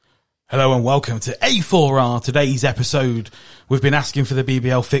Hello and welcome to A4R. Today's episode, we've been asking for the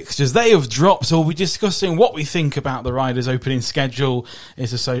BBL fixtures. They have dropped, so we'll be discussing what we think about the Riders' opening schedule.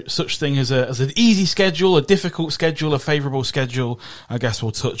 Is there such thing as an easy schedule, a difficult schedule, a favourable schedule? I guess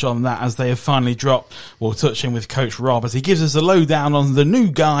we'll touch on that as they have finally dropped. We'll touch in with Coach Rob as he gives us a lowdown on the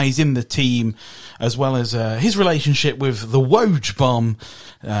new guys in the team, as well as his relationship with the Woj bomb,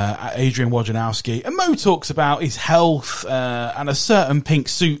 Adrian Wojnarowski. And Mo talks about his health and a certain pink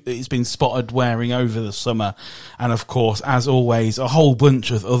suit that he's been spotted wearing over the summer, and of course, as always, a whole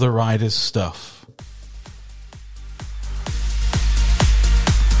bunch of other Riders stuff.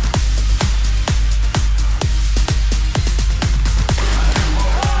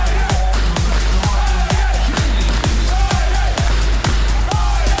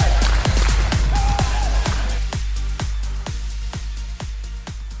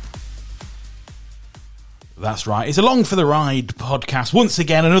 That's right. It's Along for the Ride podcast. Once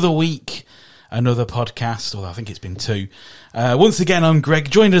again, another week, another podcast. Well, I think it's been two. Once again, I'm Greg,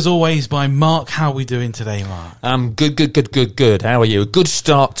 joined as always by Mark. How are we doing today, Mark? Good. How are you? A good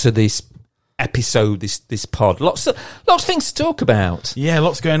start to this episode, this pod. Lots of things to talk about. Yeah,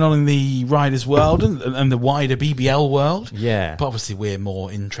 lots going on in the Riders world and the wider BBL world. Yeah. But obviously we're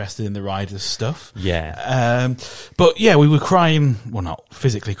more interested in the Riders stuff. Yeah. But yeah, we were crying, well, not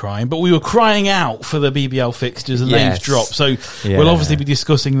physically crying, but we were crying out for the BBL fixtures and they've dropped. So we'll obviously be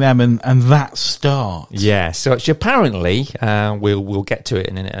discussing them and that start. Yeah. So apparently, we'll get to it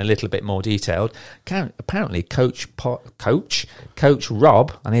in a little bit more detailed. Apparently Coach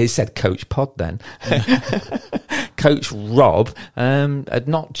Rob, and he said Coach Pod then, Coach Rob had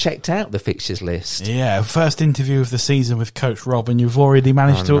not checked out the fixtures list. Yeah, first interview of the season with Coach Rob, and you've already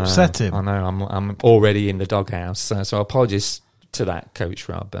managed to upset him. I know, I'm already in the doghouse, so apologies to that, Coach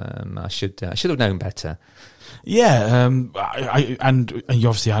Rob. I should have known better. Yeah, and you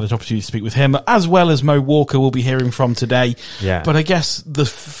obviously had an opportunity to speak with him, as well as Mo Walker we'll be hearing from today. Yeah. But I guess the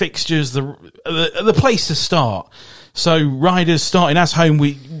fixtures, the place to start. So Riders starting as home.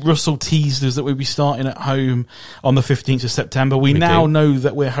 Russell teased us that we'd be starting at home on the 15th of September. We now know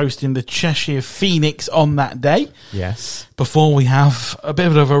that we're hosting the Cheshire Phoenix on that day. Yes. Before we have a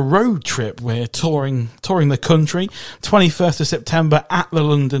bit of a road trip, we're touring the country. 21st of September at the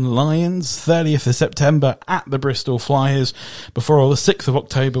London Lions, 30th of September at the Bristol Flyers. Before the 6th of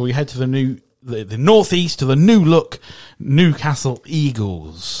October, we head to the northeast to the new look Newcastle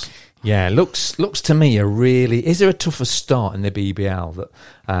Eagles. Yeah, looks to me is there a tougher start in the BBL?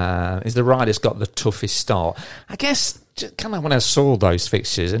 That is the Riders got the toughest start? I guess just kind of when I saw those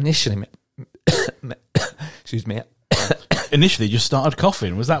fixtures initially, excuse me. Initially, just started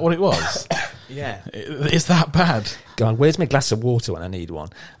coughing. Was that what it was? Yeah, it's that bad. God, where's my glass of water when I need one?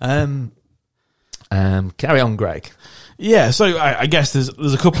 Carry on, Greg. Yeah, so I guess there's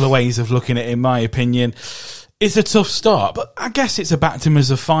a couple of ways of looking at it, in my opinion. It's a tough start, but I guess it's a baptism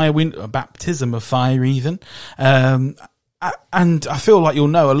of fire even. And I feel like you'll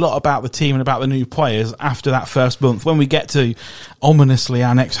know a lot about the team and about the new players after that first month when we get to, ominously,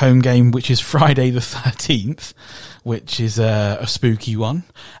 our next home game, which is Friday the 13th, which is a spooky one.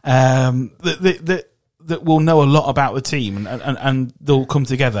 That will know a lot about the team and they'll come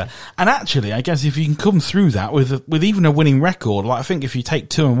together. And actually, I guess if you can come through that with even a winning record, like I think if you take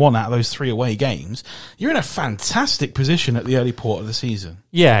 2-1 out of those 3 away games, you're in a fantastic position at the early part of the season.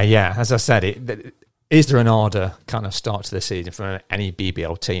 Yeah. As I said, is there an harder kind of start to the season for any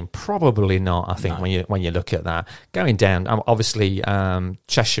BBL team? Probably not. I think when you look at that, going down, obviously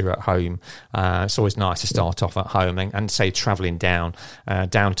Cheshire at home. It's always nice to start off at home and say travelling down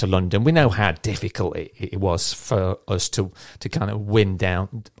to London. We know how difficult it was for us to kind of win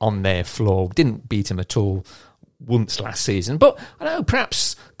down on their floor. We didn't beat them at all once last season, but I don't know,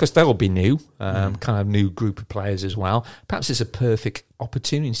 perhaps because they'll be new, kind of new group of players as well. Perhaps it's a perfect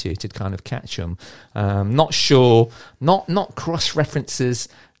opportunity to kind of catch them. Not sure, not cross references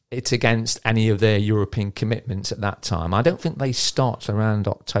it against any of their European commitments at that time. I don't think they start around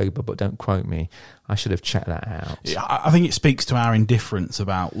October, but don't quote me. I should have checked that out. Yeah, I think it speaks to our indifference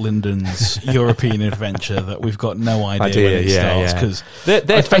about Lyndon's European adventure that we've got no idea when it starts.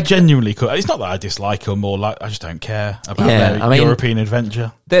 Because I genuinely could. It's not that I dislike them or like I just don't care about their European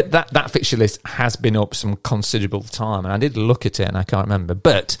adventure. That fixture list has been up some considerable time, and I did look at it and I can't remember.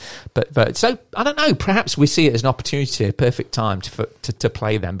 But so I don't know. Perhaps we see it as an opportunity, a perfect time to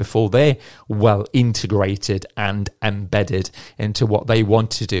play them before they're well integrated and embedded into what they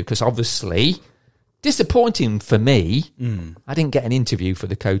want to do. Because obviously, disappointing for me. I didn't get an interview for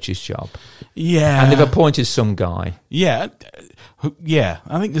the coach's job. Yeah. And they've appointed some guy. Yeah. Yeah.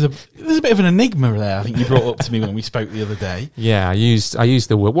 I think there's a bit of an enigma there. I think you brought up to me when we spoke the other day. Yeah, I used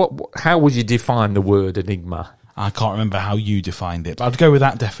the word. How would you define the word enigma? I can't remember how you defined it, but I'd go with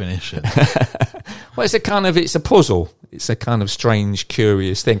that definition. Well, it's a puzzle. It's a kind of strange,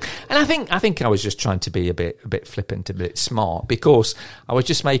 curious thing. And I think I was just trying to be a bit flippant, a bit smart, because I was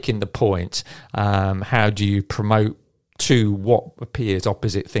just making the point, how do you promote to what appears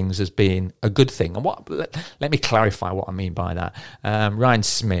opposite things as being a good thing? And let me clarify what I mean by that. Ryan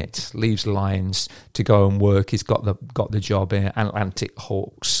Smith leaves Lions to go and work. He's got the job in Atlantic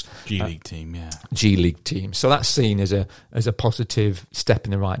Hawks G League team, yeah. G League team. So that's seen as a positive step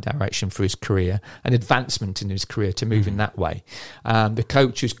in the right direction for his career, an advancement in his career to move in that way. The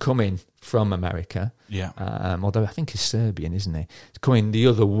coach who's coming from America, although I think he's Serbian, isn't he? He's coming the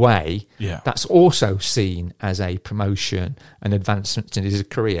other way. Yeah. That's also seen as a promotion and advancement in his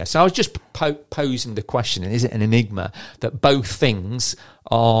career. So I was just posing the question, is it an enigma that both things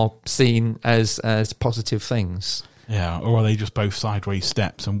are seen as positive things? Yeah, or are they just both sideways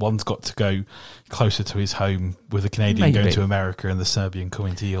steps, and one's got to go closer to his home with the Canadian going to America and the Serbian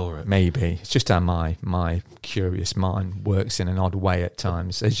coming to Europe? Maybe. It's just how my curious mind works in an odd way at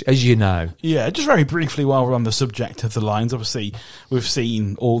times, as you know. Yeah, just very briefly while we're on the subject of the Lions, obviously we've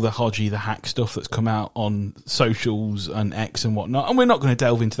seen all the Hodgie the Hack stuff that's come out on socials and X and whatnot, and we're not going to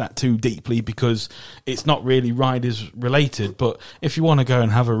delve into that too deeply because it's not really Riders related, but if you want to go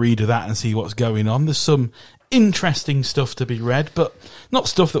and have a read of that and see what's going on, there's some interesting stuff to be read, but not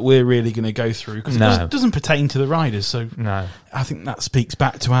stuff that we're really going to go through because it doesn't pertain to the Riders. So I think that speaks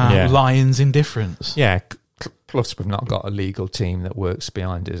back to our Lions indifference. Yeah. Plus, we've not got a legal team that works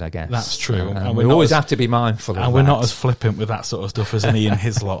behind us, I guess. That's true. And we always have to be mindful of that. And we're not as flippant with that sort of stuff as Ian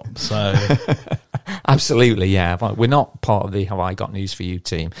Hislop. So, absolutely, yeah. We're not part of the Have I Got News For You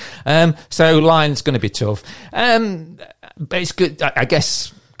team. So, Lions going to be tough. But it's good, I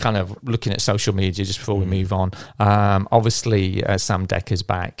guess. Kind of looking at social media just before we move on. Obviously, Sam Decker's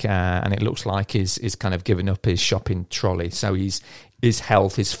back, and it looks like he's kind of given up his shopping trolley. So his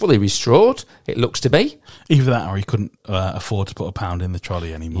health is fully restored. It looks to be. Either that, or he couldn't afford to put £1 in the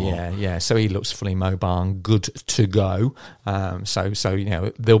trolley anymore. Yeah. So he looks fully mobile and good to go. So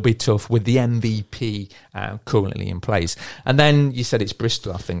they'll be tough with the MVP currently in place. And then you said it's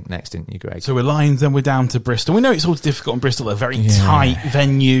Bristol, I think, next, didn't you, Greg? So we're Lions, then we're down to Bristol. We know it's always difficult in Bristol. A very tight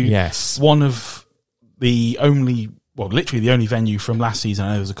venue. Yes. One of the only. Well, literally the only venue from last season,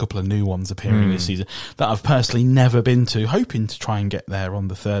 I know there's a couple of new ones appearing this season, that I've personally never been to, hoping to try and get there on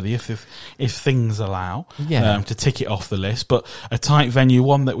the 30th if things allow, to tick it off the list. But a tight venue,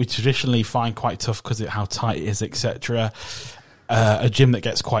 one that we traditionally find quite tough because of how tight it is, etc. A gym that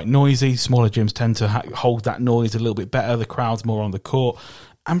gets quite noisy. Smaller gyms tend to hold that noise a little bit better. The crowd's more on the court.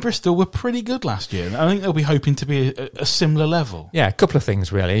 And Bristol were pretty good last year. I think they'll be hoping to be a similar level. Yeah, a couple of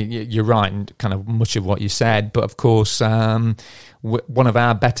things, really. You're right in kind of much of what you said. But, of course, one of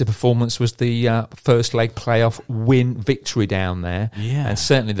our better performance was the first leg playoff victory down there. Yeah. And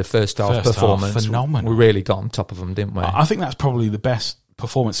certainly the first half performance. Phenomenal. We really got on top of them, didn't we? I think that's probably the best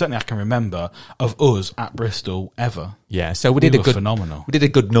performance, certainly I can remember, of us at Bristol ever. Yeah, so we did phenomenal. We did a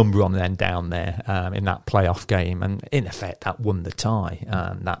good number on them down there in that playoff game, and in effect that won the tie.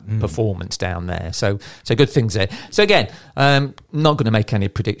 That performance down there, so good things there. So again, not going to make any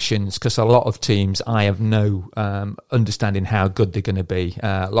predictions because a lot of teams I have no understanding how good they're going to be.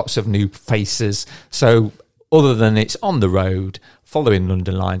 Lots of new faces, so. Other than it's on the road, following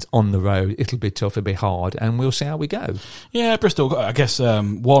London Lions on the road, it'll be tough, it'll be hard, and we'll see how we go. Yeah, Bristol, I guess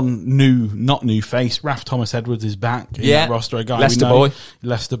one not new face, Raf Thomas Edwards is back in the roster. A guy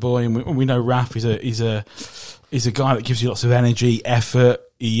Leicester boy, and we know Raf is a guy that gives you lots of energy, effort.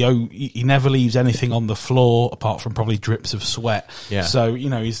 He never leaves anything on the floor apart from probably drips of sweat. Yeah. So,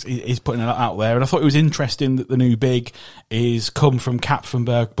 he's putting it out there. And I thought it was interesting that the new big is come from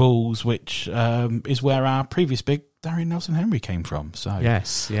Kapfenberg Bulls, which is where our previous big, Darian Nelson-Henry, came from. So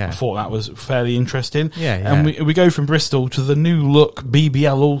yes, yeah. I thought that was fairly interesting. Yeah. And we go from Bristol to the new look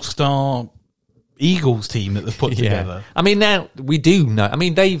BBL All-Star Eagles team that they've put together. I mean, now we do know. I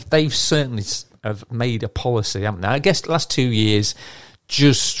mean, they've certainly have made a policy, haven't they? I guess the last 2 years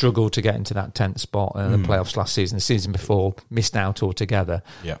just struggled to get into that 10th spot in the playoffs last season. The season before, missed out altogether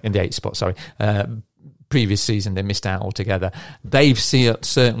in the 8th spot, sorry. Previous season, they missed out altogether. They've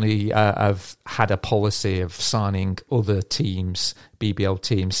certainly have had a policy of signing other teams, BBL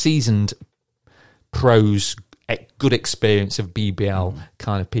teams, seasoned pros, good experience of BBL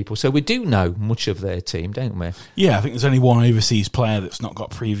kind of people. So we do know much of their team, don't we? Yeah, I think there's only one overseas player that's not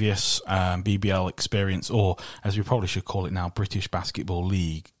got previous BBL experience, or as we probably should call it now, British Basketball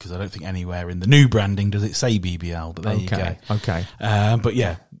League, because I don't think anywhere in the new branding does it say BBL, but there you go. Okay. But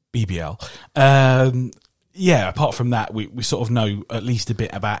yeah, BBL. Yeah, apart from that, we sort of know at least a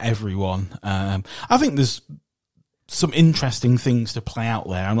bit about everyone. I think there's some interesting things to play out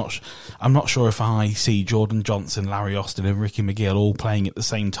there. I'm not sure if I see Jordan Johnson, Larry Austin and Ricky McGill all playing at the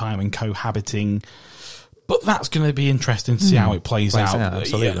same time and cohabiting, but that's going to be interesting to see how it plays out.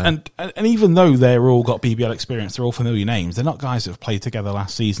 Absolutely. Yeah, and even though they're all got BBL experience, they're all familiar names, they're not guys that have played together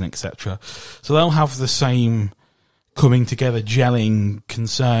last season, etc. So they'll have the same coming together, gelling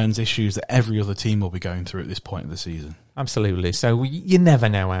concerns, issues that every other team will be going through at this point of the season. Absolutely. So you never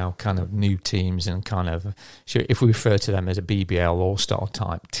know how kind of new teams and kind of, if we refer to them as a BBL all-star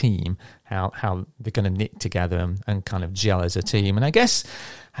type team, how they're going to knit together and kind of gel as a team. And I guess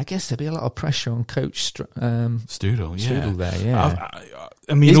there'll be a lot of pressure on Coach Studel there. Yeah,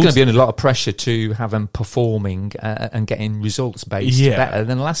 I mean, he's going to be under a lot of pressure to have them performing and getting results based better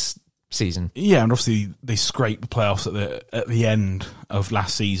than last season. Yeah, and obviously they scraped the playoffs at the end of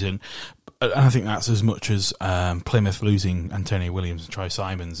last season. And I think that's as much as Plymouth losing Antonio Williams and Troy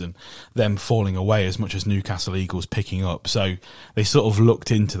Simons and them falling away as much as Newcastle Eagles picking up. So they sort of looked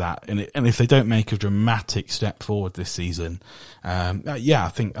into that. And if they don't make a dramatic step forward this season,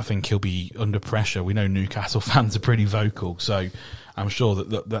 I think he'll be under pressure. We know Newcastle fans are pretty vocal, so I'm sure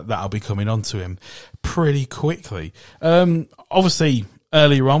that'll be coming onto him pretty quickly. Obviously,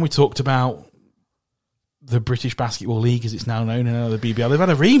 earlier on we talked about the British Basketball League, as it's now known, and the BBL. They've had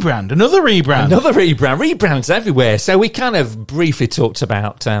another rebrand. Rebrands everywhere. So we kind of briefly talked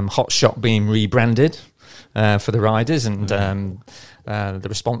about Hot Shot being rebranded for the Riders and the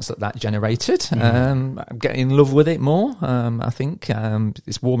response that generated. I'm getting in love with it more. I think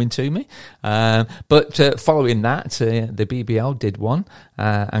it's warming to me. But following that, the BBL did one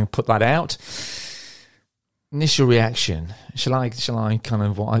and put that out. Initial reaction. Shall I kind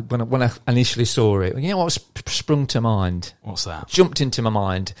of when I initially saw it? You know what sprung to mind? What's that? Jumped into my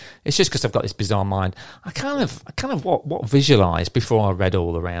mind. It's just because I've got this bizarre mind. I kind of what visualised before I read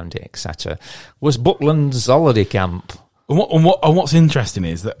all around it, etc. was Buckland's holiday camp. And what's interesting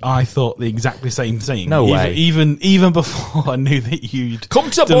is that I thought the exactly same thing. No way. Even before I knew that you'd come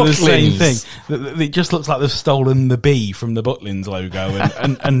to done Butlins. The same thing. It just looks like they've stolen the B from the Butlins logo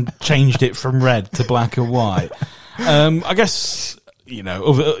and changed it from red to black and white. I guess, and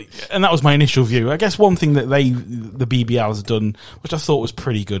that was my initial view. I guess one thing that the BBL has done, which I thought was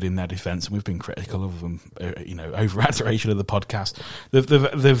pretty good in their defence, and we've been critical of them, over iteration of the podcast,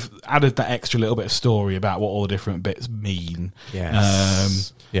 they've added that extra little bit of story about what all the different bits mean.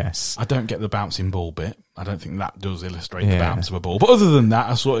 Yes. Yes. I don't get the bouncing ball bit. I don't think that does illustrate the bounce of a ball. But other than that,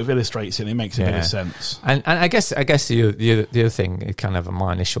 I sort of illustrates it and it makes a bit of sense. And I guess the other thing, kind of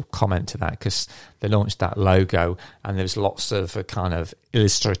my initial comment to that, because they launched that logo and there's lots of kind of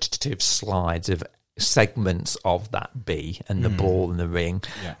illustrative slides of segments of that B and the ball and the ring,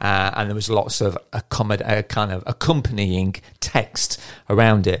 and there was lots of kind of accompanying text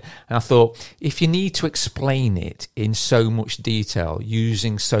around it. And I thought, if you need to explain it in so much detail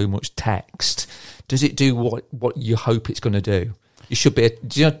using so much text, does it do what you hope it's going to do? You should be.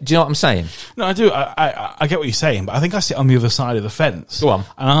 Do you know what I'm saying? No, I do. I get what you're saying, but I think I sit on the other side of the fence. Go on.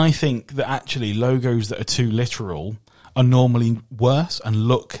 And I think that actually logos that are too literal are normally worse and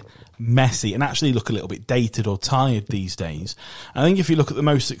look messy and actually look a little bit dated or tired these days. I think if you look at the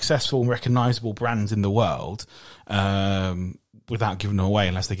most successful and recognisable brands in the world, without giving them away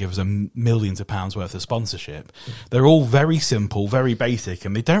unless they give us millions of pounds worth of sponsorship, they're all very simple, very basic,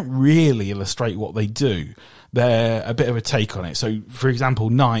 and they don't really illustrate what they do. They're a bit of a take on it. So, for example,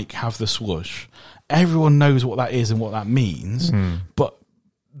 Nike have the swoosh. Everyone knows what that is and what that means, but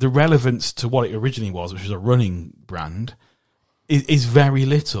the relevance to what it originally was, which was a running brand, is very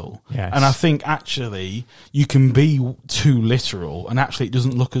little. Yes. And I think actually you can be too literal and actually it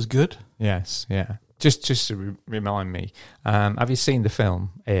doesn't look as good. Yes, yeah. Just to remind me, have you seen the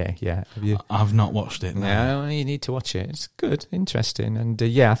film? Yeah. Have you? I've not watched it. No, you need to watch it. It's good, interesting. And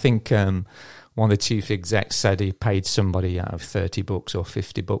I think one of the chief execs said he paid somebody out of $30 or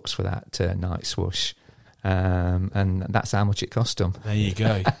 $50 for that Nike swoosh. And that's how much it cost them. There you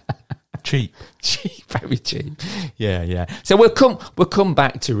go. Cheap. Cheap, very cheap. Yeah. So we'll come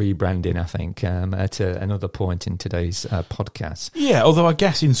back to rebranding, I think, at another point in today's podcast. Yeah, although I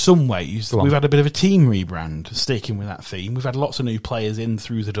guess in some ways we've had a bit of a team rebrand, sticking with that theme. We've had lots of new players in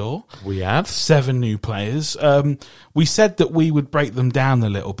through the door. We have 7 new players. We said that we would break them down a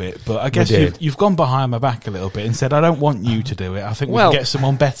little bit, but I guess you've gone behind my back a little bit and said, I don't want you to do it. I think we can get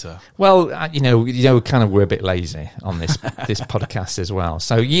someone better. Well, kind of we're a bit lazy on this podcast as well.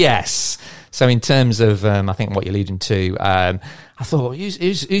 So yes. So in terms of, I think what you're leading to, I thought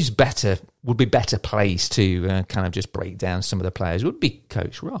who's better would be better placed to kind of just break down some of the players would be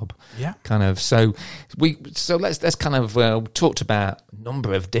Coach Rob. Yeah. Kind of. So let's kind of talked about a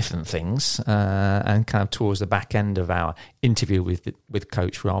number of different things, and kind of towards the back end of our interview with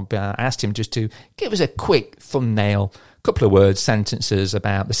Coach Rob, I asked him just to give us a quick thumbnail, couple of words, sentences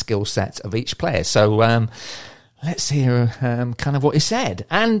about the skill set of each player. So. Let's hear kind of what he said,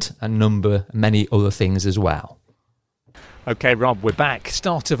 and many other things as well. Okay, Rob, we're back.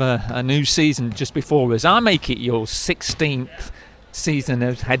 Start of a new season just before us. I make it your 16th season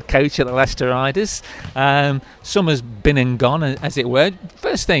as head coach at the Leicester Riders. Summer's been and gone, as it were.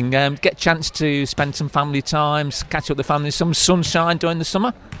 First thing, get a chance to spend some family time, catch up with the family, some sunshine during the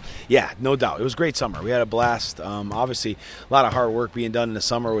summer? Yeah, no doubt. It was a great summer. We had a blast. Obviously, a lot of hard work being done in the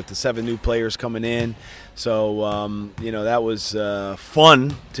summer with the 7 new players coming in. So, that was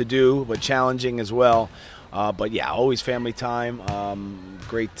fun to do, but challenging as well. But, yeah, always family time.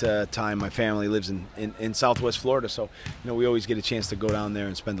 Great time. My family lives in Southwest Florida, so, we always get a chance to go down there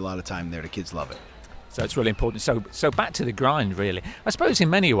and spend a lot of time there. The kids love it. So it's really important. So back to the grind, really. I suppose in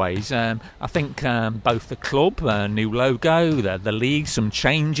many ways, I think both the club, new logo, the league, some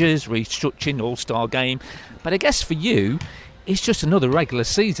changes, restructuring, all-star game. But I guess for you, it's just another regular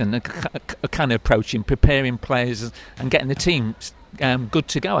season, a kind of approaching, preparing players and getting the team good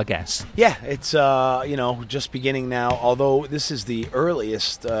to go, I guess. Yeah, it's, just beginning now. Although this is the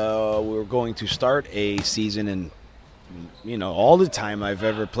earliest we're going to start a season in all the time I've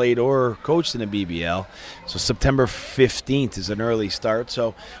ever played or coached in a BBL. So September 15th is an early start.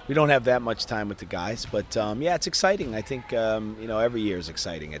 So we don't have that much time with the guys. But, it's exciting. I think, every year is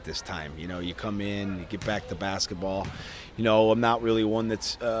exciting at this time. You come in, you get back to basketball. I'm not really one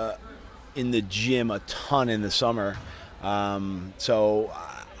that's in the gym a ton in the summer. So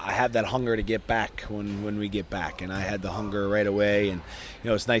I have that hunger to get back when we get back. And I had the hunger right away. And,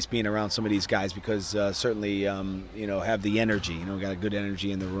 it's nice being around some of these guys because certainly, have the energy. Got a good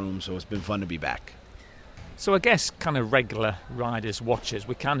energy in the room. So it's been fun to be back. So I guess kind of regular Riders watchers,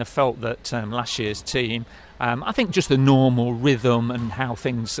 we kind of felt that last year's team, I think just the normal rhythm and how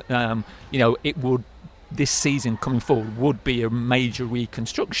things, it would, this season coming forward would be a major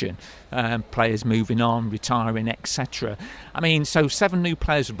reconstruction. Players moving on, retiring, etc. I mean, so 7 new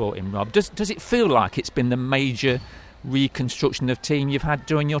players were brought in, Rob. Does it feel like it's been the major reconstruction of team you've had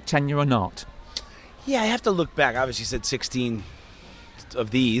during your tenure or not? Yeah, I have to look back. Obviously, you said 16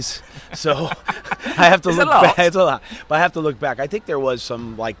 of these, so I have to look back. It's a lot, but I have to look back. I think there was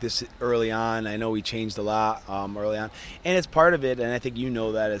some like this early on. I know we changed a lot early on, and it's part of it. And I think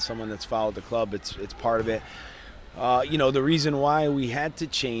that as someone that's followed the club, it's part of it. The reason why we had to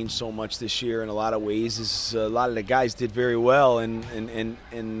change so much this year in a lot of ways is a lot of the guys did very well and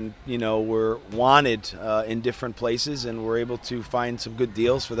were wanted in different places and were able to find some good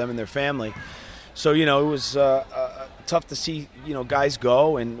deals for them and their family. So, it was tough to see, guys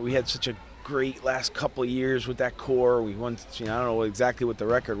go, and we had such a great last couple of years with that core. We won, I don't know exactly what the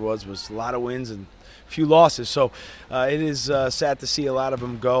record was a lot of wins and a few losses. So it is sad to see a lot of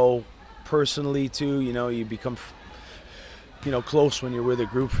them go personally, too. You become close when you're with a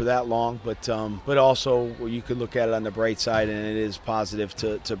group for that long, but also you could look at it on the bright side, and it is positive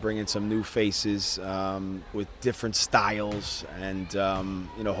to bring in some new faces with different styles and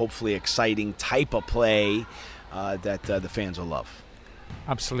hopefully exciting type of play that the fans will love.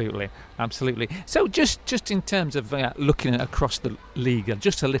 Absolutely. So just in terms of looking at across the league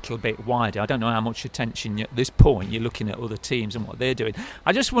just a little bit wider, I don't know how much attention at this point you're looking at other teams and what they're doing.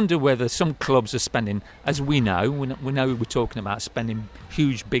 I just wonder whether some clubs are spending, as we know we're talking about spending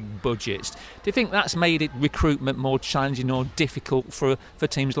huge big budgets. Do you think that's made it recruitment more challenging or difficult for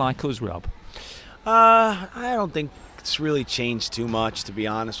teams like us, Rob? I don't think it's really changed too much, to be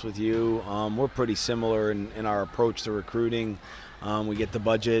honest with you. We're pretty similar in our approach to recruiting. We get the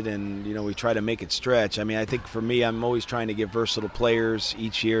budget, and we try to make it stretch. I mean, I think for me, I'm always trying to get versatile players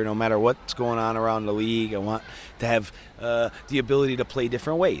each year, no matter what's going on around the league. I want to have the ability to play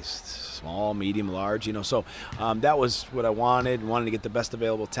different ways, small, medium, large. So that was what I wanted to get the best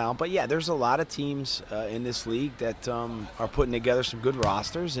available talent. But yeah, there's a lot of teams in this league that are putting together some good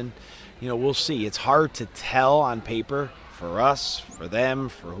rosters, and we'll see. It's hard to tell on paper for us, for them,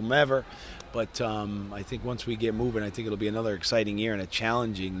 for whomever. But I think once we get moving, I think it'll be another exciting year and a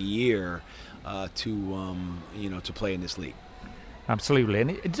challenging year to play in this league. Absolutely.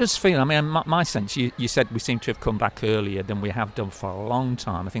 And it does feel, I mean, my sense, you said we seem to have come back earlier than we have done for a long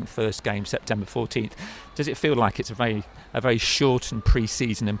time. I think first game, September 14th. Does it feel like it's a very shortened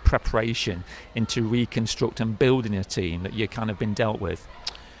pre-season and preparation into reconstruct and building a team that you've kind of been dealt with?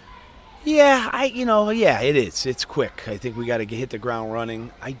 Yeah, it is. It's quick. I think we got to hit the ground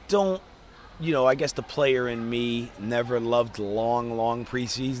running. I guess the player in me never loved long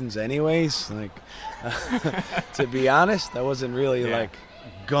preseasons anyways. Like, to be honest, I wasn't really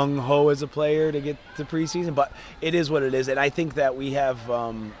gung-ho as a player to get to preseason, but it is what it is. And I think that we have,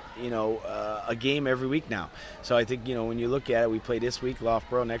 a game every week now. So I think, when you look at it, we play this week,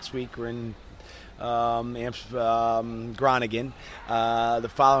 Loughborough. Next week, we're in Groningen.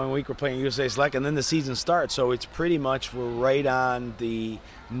 The following week we're playing USA Select, and then the season starts. So it's pretty much we're right on the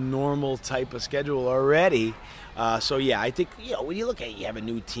normal type of schedule already. So yeah, I think when you look at it, you have a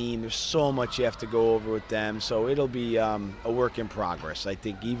new team. There's so much you have to go over with them. So it'll be a work in progress. I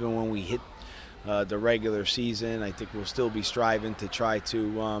think even when we hit the regular season, I think we'll still be striving to try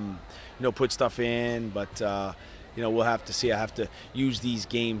to put stuff in, but. We'll have to see. I have to use these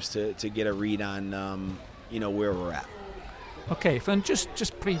games to get a read on, where we're at. Okay, if I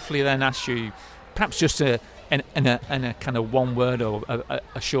just briefly then ask you, perhaps just in a kind of one word or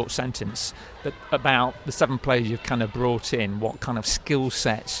a short sentence, about the 7 players you've kind of brought in, what kind of skill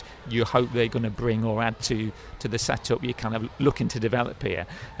sets you hope they're going to bring or add to the setup you're kind of looking to develop here.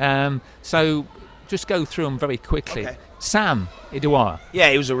 So just go through them very quickly. Okay. Sam Edouard.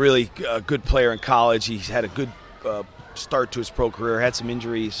 Yeah, he was a really good player in college. He had a good start to his pro career, had some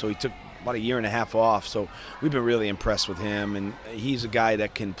injuries, so he took about 1.5 years off. So we've been really impressed with him, and he's a guy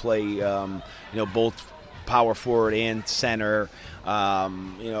that can play, both power forward and center.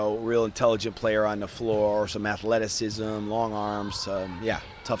 Real intelligent player on the floor, some athleticism, long arms.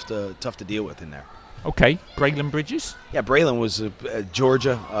 Tough to deal with in there. Okay, Braylon Bridges? Yeah, Braylon was a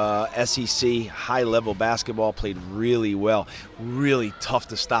Georgia SEC high-level basketball, played really well. Really tough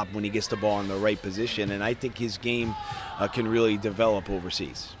to stop when he gets the ball in the right position, and I think his game can really develop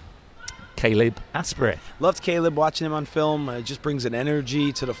overseas. Caleb Asprey. Loved Caleb, watching him on film. Just brings an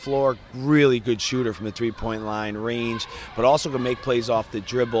energy to the floor. Really good shooter from the three-point line range, but also can make plays off the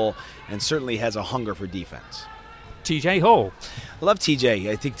dribble and certainly has a hunger for defense. TJ Hall. I love TJ.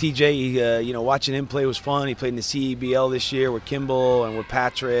 I think TJ, watching him play was fun. He played in the CEBL this year with Kimball and with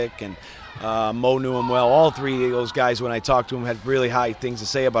Patrick, and Mo knew him well. All 3 of those guys, when I talked to him, had really high things to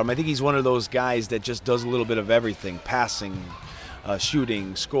say about him. I think he's one of those guys that just does a little bit of everything, passing,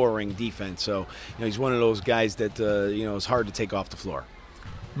 shooting, scoring, defense. So, he's one of those guys that, is hard to take off the floor.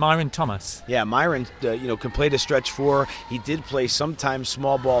 Myron Thomas. Yeah, Myron, can play the stretch 4. He did play sometimes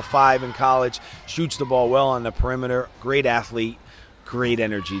small ball 5 in college. Shoots the ball well on the perimeter. Great athlete. Great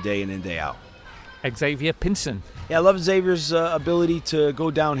energy day in and day out. Xavier Pinson. Yeah, I love Xavier's ability to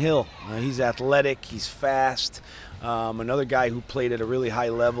go downhill. He's athletic. He's fast. Another guy who played at a really high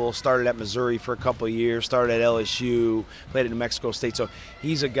level, started at Missouri for a couple of years, started at LSU, played at New Mexico State. So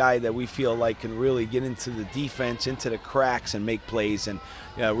he's a guy that we feel like can really get into the defense, into the cracks, and make plays, and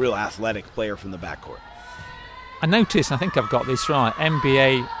a real athletic player from the backcourt. I noticed, I think I've got this right,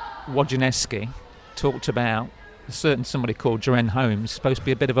 NBA Wojnarowski talked about a certain somebody called Jaren Holmes, supposed to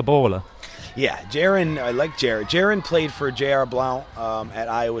be a bit of a baller. Yeah, Jaren, I like Jaren. Jaren played for J.R. Blount at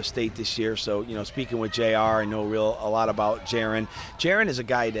Iowa State this year. So, speaking with J.R., I know a lot about Jaren. Jaren is a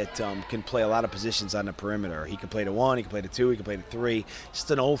guy that can play a lot of positions on the perimeter. He can play the 1, he can play the 2, he can play the 3. Just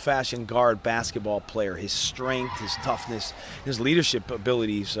an old-fashioned guard basketball player. His strength, his toughness, his leadership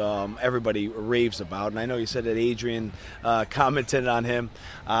abilities, everybody raves about. And I know you said that Adrian commented on him.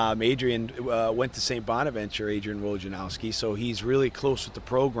 Adrian went to St. Bonaventure, Adrian Wojnarowski, so he's really close with the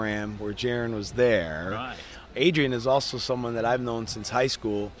program where Jaren was there. Right. Adrian is also someone that I've known since high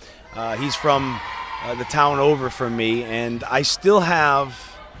school. He's from the town over from me, and I still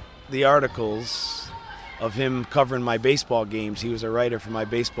have the articles of him covering my baseball games. He was a writer for my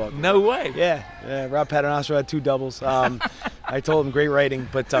baseball games. No way. Yeah. Rob Paternoster had 2 doubles. I told him great writing,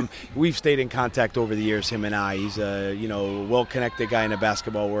 but we've stayed in contact over the years, him and I. He's a well-connected guy in the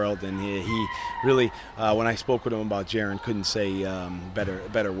basketball world, and he really, when I spoke with him about Jaron, couldn't say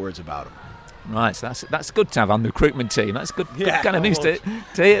better words about him. Right, so that's good to have on the recruitment team. That's good kind of news to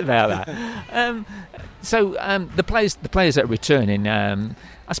hear about that. So the players that are returning,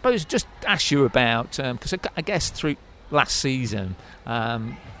 I suppose just ask you about, because I guess through last season,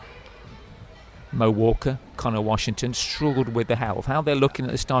 Mo Walker, Connor Washington struggled with the health. How they're looking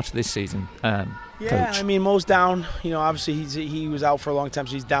at the start of this season, Coach? I mean, Mo's down. Obviously he was out for a long time,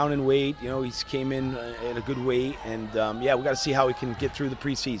 so he's down in weight. He's came in at a good weight, and we got to see how he can get through the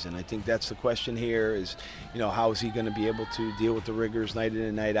preseason. I think that's the question here is, how is he going to be able to deal with the rigors night in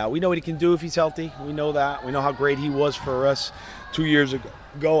and night out? We know what he can do if he's healthy. We know that. We know how great he was for us 2 years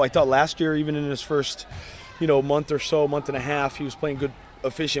ago. I thought last year, even in his first, month or so, month and a half, he was playing good,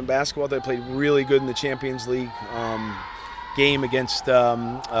 efficient basketball. They played really good in the Champions League game against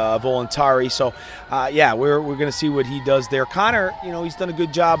Voluntari. So, we're going to see what he does there. Connor, he's done a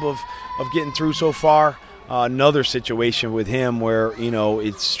good job of getting through so far. Another situation with him where,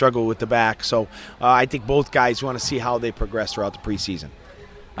 it's struggled with the back. So I think both guys want to see how they progress throughout the preseason.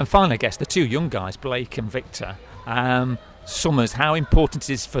 And finally, I guess, the two young guys, Blake and Victor, Summers, how important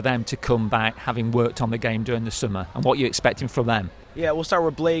it is for them to come back having worked on the game during the summer, and what you're expecting from them? Yeah, we'll start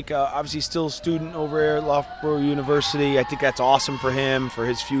with Blake. Obviously still a student over here at Loughborough University. I think that's awesome for him, for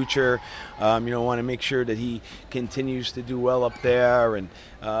his future. Want to make sure that he continues to do well up there and,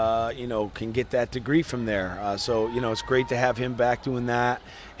 can get that degree from there. So it's great to have him back doing that.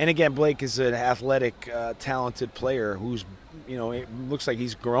 And again, Blake is an athletic, talented player who's, it looks like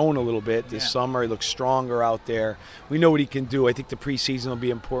he's grown a little bit this summer. He looks stronger out there. We know what he can do. I think the preseason will be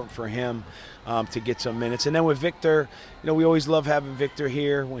important for him to get some minutes. And then with Victor, we always love having Victor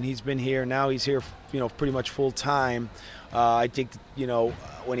here when he's been here. Now he's here, pretty much full time. I think,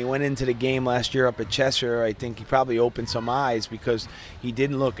 when he went into the game last year up at Cheshire, I think he probably opened some eyes because he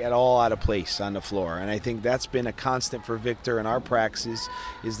didn't look at all out of place on the floor. And I think that's been a constant for Victor in our practices,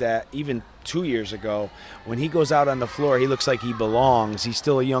 is that even 2 years ago, when he goes out on the floor, he looks like he belongs. He's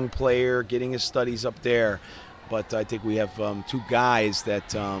still a young player, getting his studies up there. But I think we have two guys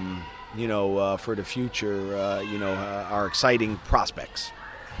that, for the future, are exciting prospects.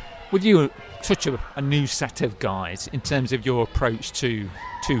 With you, such a new set of guys in terms of your approach to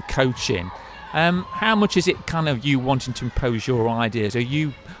coaching, how much is it kind of you wanting to impose your ideas? Are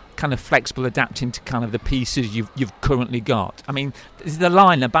you kind of flexible, adapting to kind of the pieces you've currently got? I mean, is the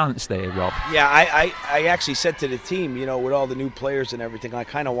line a balance there, Rob? Yeah, I actually said to the team, with all the new players and everything, I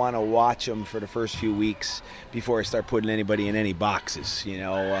kind of want to watch them for the first few weeks before I start putting anybody in any boxes,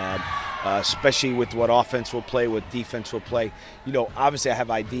 especially with what offense will play, what defense will play. Obviously I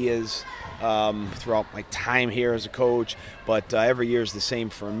have ideas throughout my time here as a coach, but every year is the same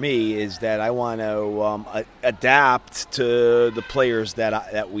for me, is that I want to adapt to the players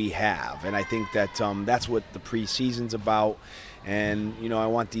that we have. And I think that that's what the preseason's about. And, I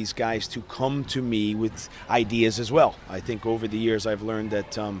want these guys to come to me with ideas as well. I think over the years I've learned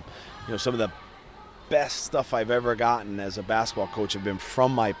that, some of the best stuff I've ever gotten as a basketball coach have been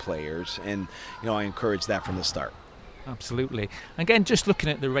from my players. And, I encourage that from the start. Absolutely. Again, just looking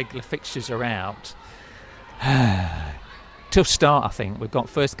at the regular fixtures are out. Tough start, I think. We've got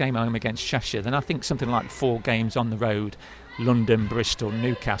first game home against Cheshire. Then I think something like 4 games on the road. London, Bristol,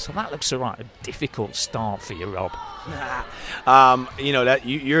 Newcastle. That looks a difficult start for you, Rob. That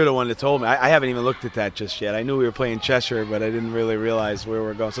you're the one that told me. I haven't even looked at that just yet. I knew we were playing Cheshire, but I didn't really realize where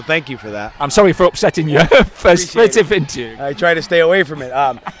we're going. So thank you for that. I'm sorry for upsetting you. First interview. I try to stay away from it.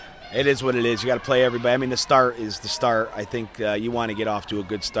 It is what it is. You got to play everybody. I mean, the start is the start. I think you want to get off to a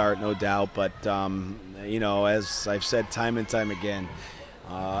good start, no doubt. But, as I've said time and time again,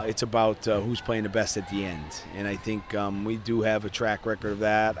 it's about who's playing the best at the end. And I think we do have a track record of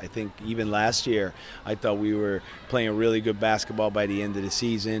that. I think even last year I thought we were playing really good basketball by the end of the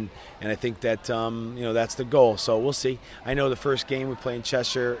season. And I think that, that's the goal. So we'll see. I know the first game we play in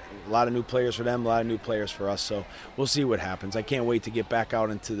Cheshire, a lot of new players for them, a lot of new players for us. So we'll see what happens. I can't wait to get back out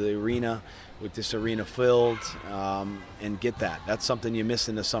into the arena with this arena filled and get that. That's something you miss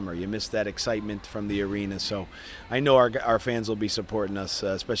in the summer. You miss that excitement from the arena. So I know our fans will be supporting us,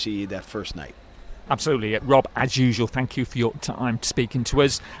 especially that first night. Absolutely. Rob, as usual, thank you for your time speaking to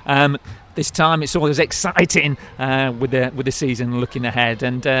us. This time it's always exciting with the season looking ahead,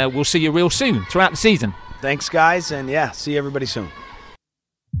 and we'll see you real soon throughout the season. Thanks, guys, and see everybody soon.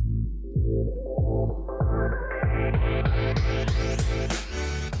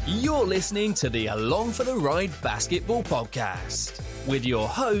 You're listening to the Along for the Ride Basketball Podcast with your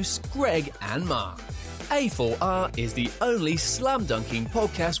hosts, Greg and Mark. A4R is the only slam dunking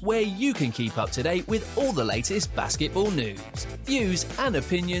podcast where you can keep up to date with all the latest basketball news, views and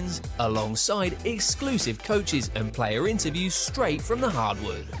opinions, alongside exclusive coaches and player interviews straight from the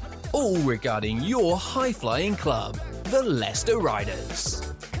hardwood. All regarding your high-flying club, the Leicester Riders.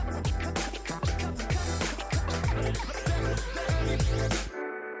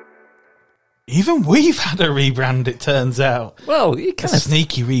 Even we've had a rebrand, it turns out. Well, you kind of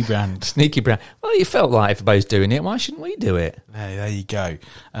sneaky rebrand. Sneaky brand. Well, you felt like everybody's doing it. Why shouldn't we do it? There you go.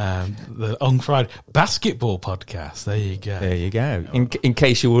 The On Friday basketball podcast. There you go. There you go. In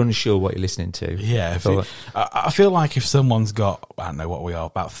case you were unsure what you're listening to. Yeah. I feel like if someone's got, I don't know what we are,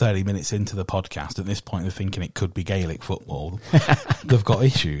 about 30 minutes into the podcast, at this point they're thinking it could be Gaelic football, they've got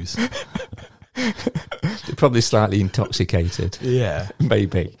issues. They're probably slightly intoxicated. Yeah.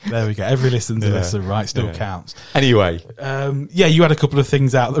 Maybe. There we go. Every listen to this, right, still counts. Anyway. You had a couple of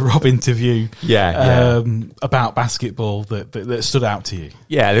things out of the Rob interview about basketball that stood out to you.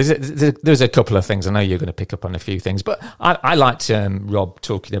 Yeah, there's a couple of things. I know you're going to pick up on a few things, but I liked Rob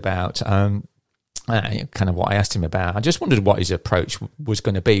talking about kind of what I asked him about. I just wondered what his approach was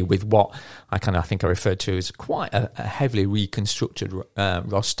going to be with what I think I referred to as quite a heavily reconstructed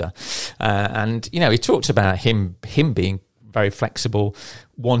roster. And, he talked about him being very flexible,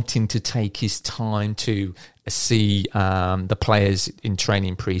 wanting to take his time to see the players in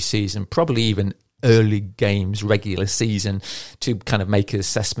training pre-season, probably even early games, regular season, to kind of make an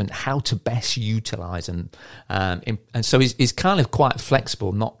assessment how to best utilise them. And so he's kind of quite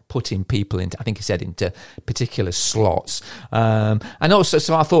flexible, not putting people into, I think he said, into particular slots. And also,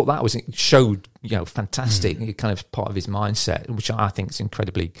 so I thought that showed, fantastic, kind of part of his mindset, which I think is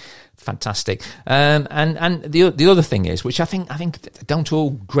incredibly fantastic. And the other thing is, which I think don't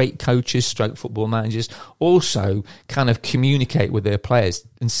all great coaches, stroke football managers, also kind of communicate with their players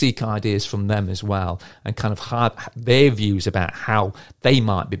and seek ideas from them as well, and kind of have their views about how they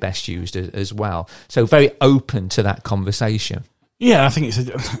might be best used as well. So very open to that conversation. Yeah, I think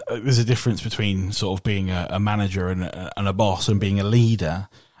there's a difference between sort of being a manager and a boss and being a leader.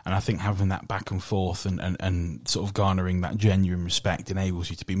 And I think having that back and forth and sort of garnering that genuine respect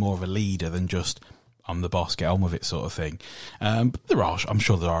enables you to be more of a leader than just, I'm the boss, get on with it sort of thing. But I'm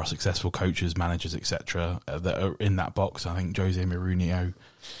sure there are successful coaches, managers, etc. That are in that box. I think Jose Mourinho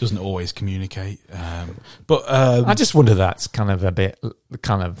doesn't always communicate. But I just wonder that's kind of a bit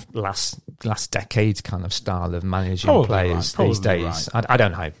kind of last decade kind of style of managing players these days. Right. I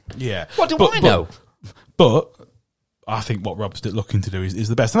don't know. Yeah. What do I know? But I think what Rob's looking to do is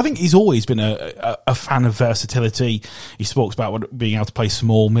the best. And I think he's always been a fan of versatility. He talks about being able to play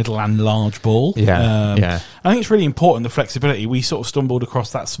small, middle and large ball. Yeah. I think it's really important, the flexibility. We sort of stumbled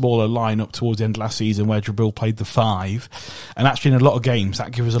across that smaller lineup towards the end of last season where Jabril played the 5. And actually in a lot of games,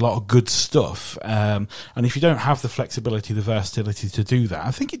 that gives us a lot of good stuff. And if you don't have the flexibility, the versatility to do that,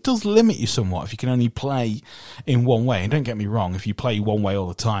 I think it does limit you somewhat if you can only play in one way. And don't get me wrong, if you play one way all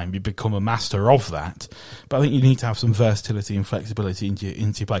the time, you become a master of that. But I think you need to have some versatility and flexibility into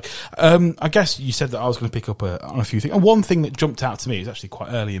your play. I guess you said that I was going to pick up on a few things. And one thing that jumped out to me, was actually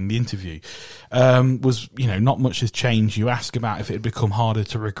quite early in the interview, was, not much has changed. You ask about if it had become harder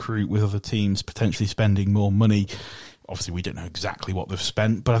to recruit with other teams potentially spending more money. Obviously, we don't know exactly what they've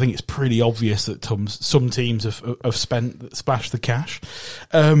spent, but I think it's pretty obvious that some teams have splashed the cash.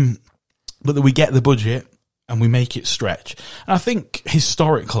 But that we get the budget and we make it stretch. And I think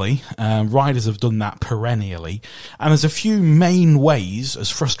historically, Riders have done that perennially. And there's a few main ways, as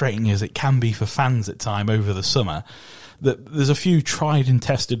frustrating as it can be for fans at time over the summer, that there's a few tried and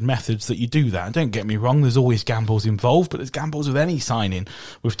tested methods that you do that. And don't get me wrong, there's always gambles involved, but there's gambles with any signing.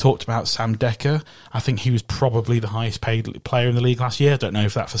 We've talked about Sam Decker. I think he was probably the highest paid player in the league last year. I don't know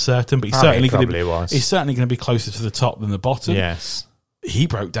if that for certain, but he's certainly going to be closer to the top than the bottom. Yes. He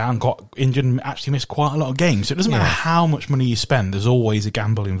broke down, got injured, and actually missed quite a lot of games. So it doesn't matter how much money you spend. There's always a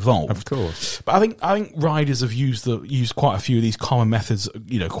gamble involved, of course. But I think Riders have used quite a few of these common methods,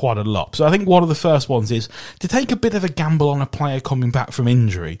 quite a lot. So I think one of the first ones is to take a bit of a gamble on a player coming back from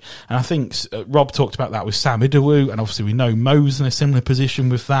injury. And I think Rob talked about that with Sam Idowu, and obviously we know Mo's in a similar position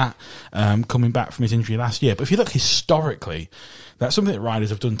with that, coming back from his injury last year. But if you look historically, that's something that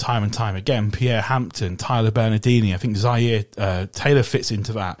Riders have done time and time again. Pierre Hampton, Tyler Bernardini, I think Zaire Taylor fits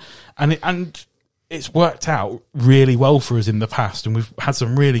into that. And it's worked out really well for us in the past, and we've had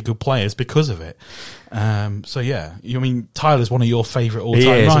some really good players because of it. Tyler's one of your favourite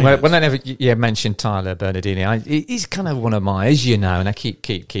all-time Riders. Whenever you mention Tyler Bernardini, he's kind of one of my, as you know, and I keep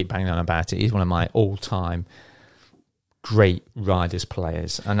banging on about it, he's one of my all-time great Riders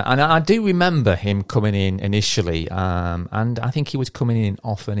players, and I do remember him coming in initially, and I think he was coming in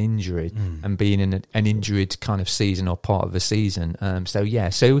off an injury and being in an injured kind of season or part of the season. And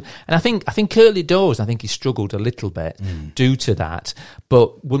I think early doors, I think he struggled a little bit due to that,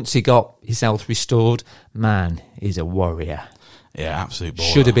 but once he got his health restored, man, he's a warrior. Yeah, absolute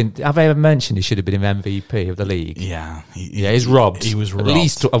baller. Should have been. Have I ever mentioned he should have been MVP of the league? Yeah, he's robbed. He was robbed. At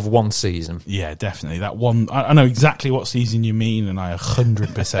least of one season. Yeah, definitely. That one. I know exactly what season you mean, and I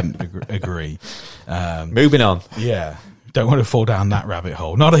 100% agree. Moving on. Yeah, don't want to fall down that rabbit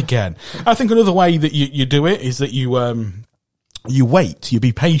hole. Not again. I think another way that you do it is that you wait. You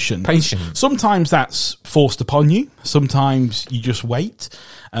be patient. Sometimes that's forced upon you. Sometimes you just wait.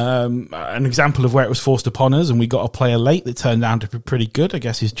 An example of where it was forced upon us and we got a player late that turned out to be pretty good, I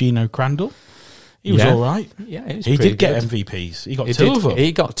guess, is Gino Crandall. He was all right. Yeah, he did get MVPs. He got two of them.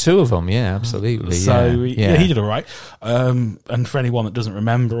 He got two of them, yeah, absolutely. So, he did all right. And for anyone that doesn't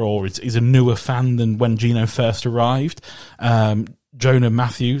remember or is a newer fan than when Gino first arrived, Jonah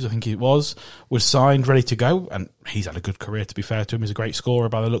Matthews, I think it was signed, ready to go, and he's had a good career, to be fair to him. He's a great scorer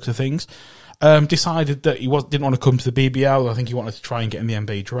by the looks of things. Decided that he didn't want to come to the BBL. I think he wanted to try and get in the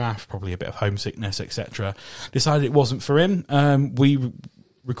NBA draft, probably a bit of homesickness, etc. Decided it wasn't for him. We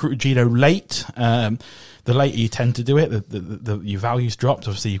recruited Gino late. The later you tend to do it, your values dropped.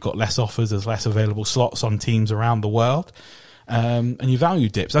 Obviously, you've got less offers, there's less available slots on teams around the world. And your value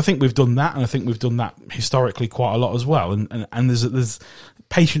dips. I think we've done that, and I think we've done that historically quite a lot as well. And there's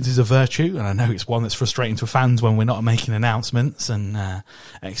patience is a virtue, and I know it's one that's frustrating to fans when we're not making announcements and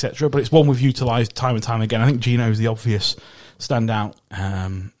etc. But it's one we've utilised time and time again. I think Gino's the obvious standout.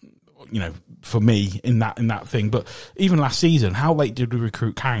 For me in that thing. But even last season, how late did we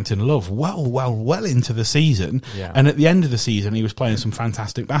recruit Carrington Love? Well into the season. Yeah. And at the end of the season, he was playing some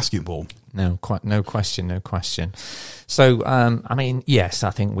fantastic basketball. No question. So, yes, I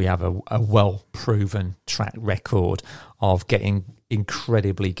think we have a well-proven track record of getting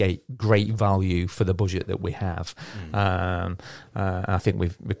incredibly great value for the budget that we have. I think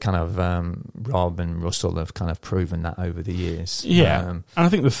we've kind of Rob and Russell have kind of proven that over the years. Yeah, and I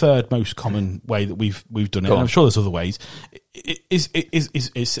think the third most common way that we've done it, and I'm sure there's other ways, is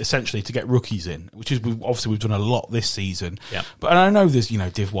essentially to get rookies in, which is we've done a lot this season. Yeah. But I know there's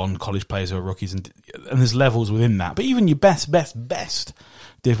Div 1 college players who are rookies, and there's levels within that. But even your best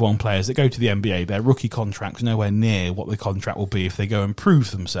Div 1 players that go to the NBA, their rookie contract's nowhere near what the contract will be if they go and prove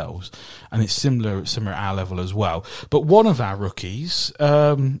themselves. And it's similar at our level as well. But one of our rookies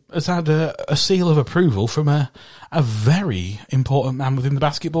has had a seal of approval from a very important man within the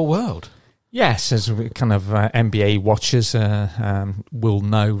basketball world. Yes, as kind of NBA watchers will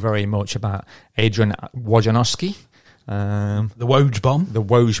know very much about Adrian Wojnarowski. The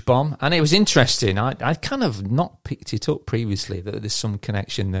Woj bomb. And it was interesting. I'd kind of not picked it up previously that there's some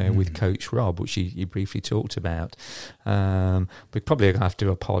connection there with Coach Rob, which you briefly talked about. We probably going to have to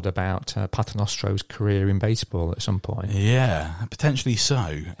do a pod about Paternostro's career in baseball at some point. Yeah, potentially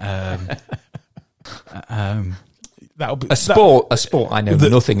so. That'll be a sport I know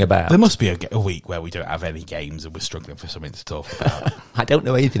nothing about. There must be a week where we don't have any games and we're struggling for something to talk about. I don't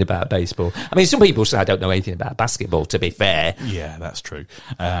know anything about baseball. I mean, some people say I don't know anything about basketball, to be fair. Yeah, that's true.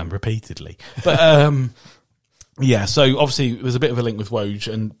 Repeatedly. But, so obviously there's a bit of a link with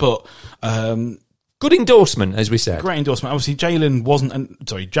Woj, good endorsement, as we said. Great endorsement. Obviously, Jaren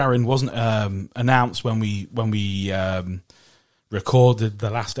wasn't announced when we recorded the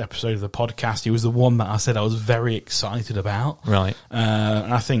last episode of the podcast. He was the one that I said I was very excited about. Right.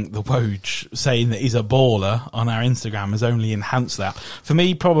 And I think the Woj saying that he's a baller on our Instagram has only enhanced that. For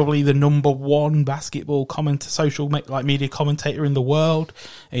me, probably the number one basketball social media commentator in the world.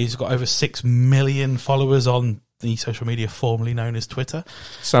 He's got over 6 million followers on the social media formerly known as Twitter.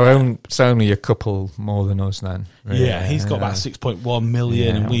 So only a couple more than us then. Really. Yeah, he's got about 6.1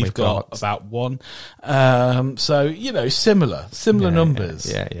 million and we've got about 1. Similar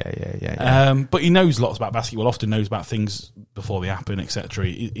numbers. Yeah. But he knows lots about basketball, often knows about things before they happen, etc.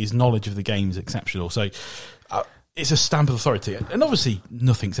 His knowledge of the game is exceptional. So it's a stamp of authority. And obviously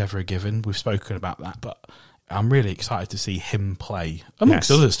nothing's ever a given. We've spoken about that, but I'm really excited to see him play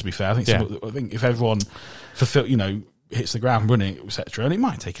amongst others. To be fair, I think if everyone hits the ground running, etc., and it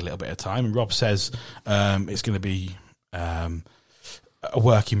might take a little bit of time. And Rob says it's going to be a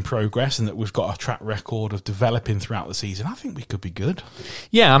work in progress, and that we've got a track record of developing throughout the season. I think we could be good.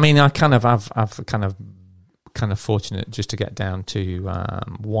 Yeah, I mean, I've kind of fortunate just to get down to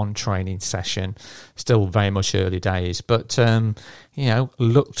one training session, still very much early days, but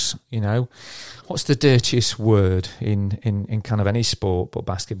looked, what's the dirtiest word in kind of any sport but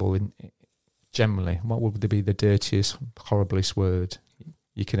basketball? generally, what would be the dirtiest, horriblest word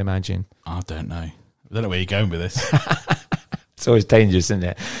you can imagine? I don't know. I don't know where you're going with this. It's always dangerous, isn't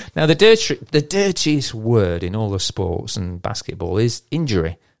it? Now, the dirtiest word in all the sports and basketball is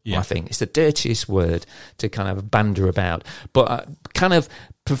injury. Yeah. I think it's the dirtiest word to kind of banter about. But kind of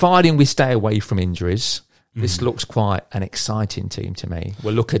providing we stay away from injuries, this looks quite an exciting team to me.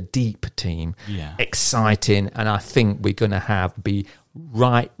 We'll look a deep team, exciting, and I think we're going to be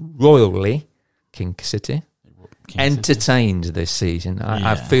royally King City entertained this season.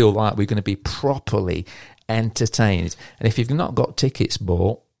 I feel like we're going to be properly entertained. And if you've not got tickets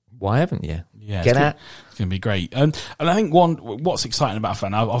bought, why haven't you? Yeah, Get out. It's going to be great. And I think what's exciting about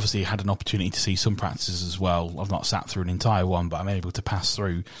fun, I've obviously had an opportunity to see some practices as well. I've not sat through an entire one, but I'm able to pass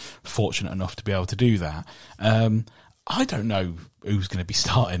through, fortunate enough to be able to do that. I don't know who's going to be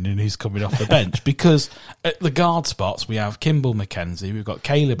starting and who's coming off the bench, because at the guard spots we have Kimball McKenzie, we've got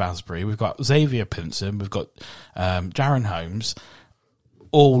Caleb Asbury, we've got Xavier Pinson, we've got Jaron Holmes.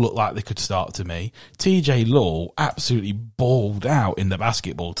 All look like they could start to me. TJ Law absolutely balled out in the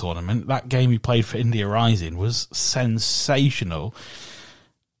basketball tournament. That game he played for India Rising was sensational.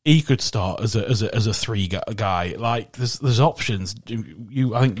 He could start as a three guy. Like there's options. I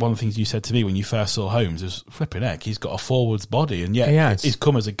think one of the things you said to me when you first saw Holmes is flipping heck. He's got a forwards body, and yet he's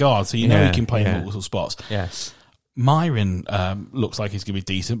come as a guard, so you know he can play in multiple spots. Yes. Myron looks like he's going to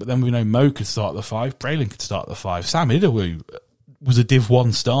be decent, but then we know Mo could start at the 5. Braylon could start at the 5. Sam Idowu was a Div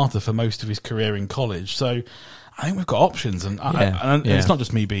 1 starter for most of his career in college. So I think we've got options. And it's not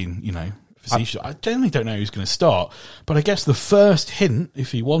just me being, facetious. I generally don't know who's going to start. But I guess the first hint,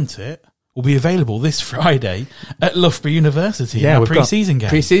 if you want it, will be available this Friday at Loughborough University. Yeah, we've pre-season game.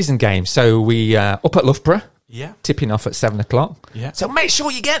 Pre-season game. So we up at Loughborough. Yeah. Tipping off at 7:00. Yeah. So make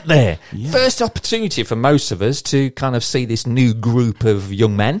sure you get there. Yeah. First opportunity for most of us to kind of see this new group of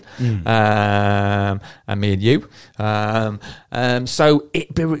young men, and me and you. So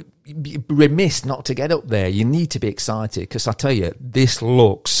it'd be remiss not to get up there. You need to be excited, because I tell you, this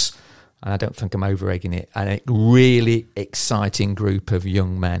looks, and I don't think I'm over-egging it, a really exciting group of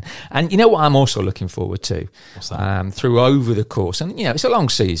young men. And you know what I'm also looking forward to? What's that? Over the course, and it's a long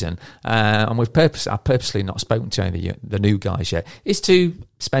season, and I've purposely not spoken to any of the new guys yet, is to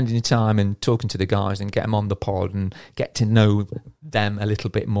spending time and talking to the guys and get them on the pod and get to know them a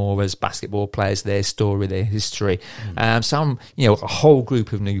little bit more as basketball players, their story, their history. So I'm, a whole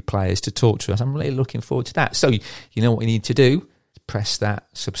group of new players to talk to us. I'm really looking forward to that. So you know what we need to do? Press that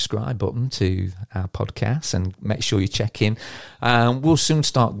subscribe button to our podcast and make sure you check in. We'll soon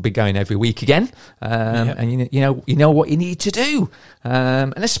be going every week again, and you know what you need to do,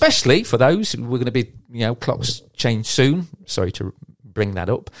 and especially for those we're going to be clocks change soon. Sorry to bring that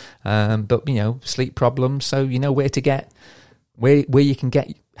up, but sleep problems. So you know where you can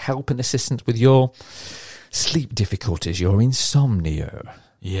get help and assistance with your sleep difficulties, your insomnia.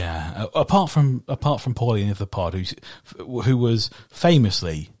 Yeah, apart from Pauline of the pod, who was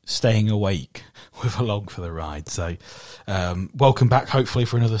famously staying awake with Along for the Ride. So, welcome back, hopefully,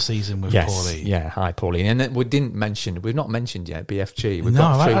 for another season with Pauline. Yeah, hi Pauline. And we've not mentioned yet BFG.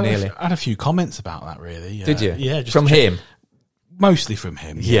 I had a few comments about that. Really, did you? Yeah, just from him. Mostly from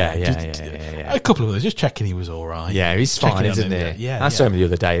him. Yeah. A couple of others, just checking he was all right. Yeah, he's fine, isn't he? Yeah. I saw him the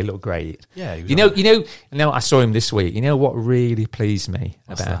other day. He looked great. Yeah. He was I saw him this week. You know what really pleased me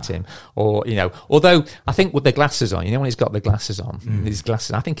about him? Or, although I think with the glasses on, when he's got the glasses on, his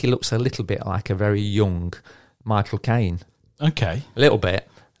glasses, I think he looks a little bit like a very young Michael Caine. Okay. A little bit.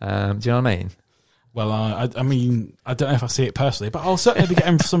 Do you know what I mean? Well, I mean, I don't know if I see it personally, but I'll certainly be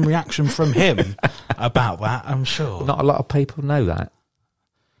getting some reaction from him about that, I'm sure. Not a lot of people know that.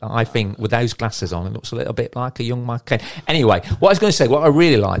 I think with those glasses on, it looks a little bit like a young Mike Caine. Anyway, what I was going to say, what I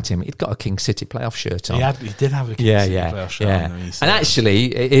really liked him, he'd got a King City playoff shirt on. He did have a King City playoff shirt on. And actually,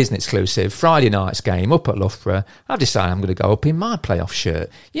 it is an exclusive. Friday night's game up at Loughborough. I've decided I'm going to go up in my playoff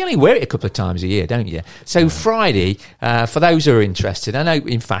shirt. You only wear it a couple of times a year, don't you? So Friday, for those who are interested, I know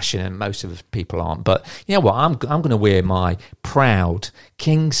in fashion and most of the people aren't, but you know what? I'm going to wear my proud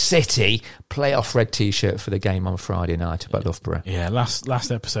King City playoff red T-shirt for the game on Friday night up at Loughborough. Yeah, last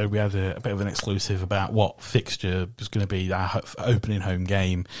episode we had a bit of an exclusive about what fixture was going to be our opening home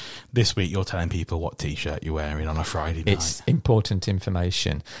game. This week you're telling people what T-shirt you're wearing on a Friday night. It's important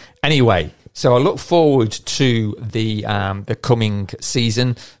information. Anyway, so I look forward to the coming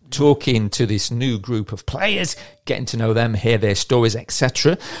season, talking to this new group of players, getting to know them, hear their stories,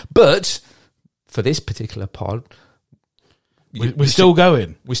 etc. But for this particular pod, We're still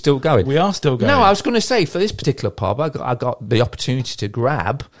going. We're still going. We are still going. No, I was going to say, for this particular pub, I got the opportunity to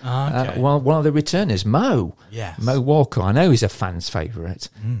grab one of the returners, Mo. Yes. Mo Walker. I know he's a fan's favourite.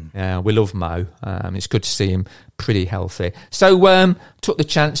 We love Mo. It's good to see him pretty healthy. So took the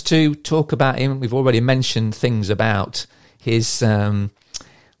chance to talk about him. We've already mentioned things about his,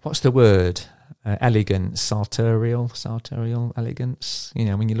 what's the word? Elegance, sartorial elegance. You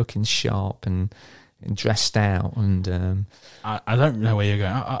know, when you're looking sharp and dressed out, and I don't know where you're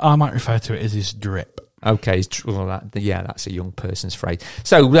going. I might refer to it as his drip. Okay, that's a young person's phrase.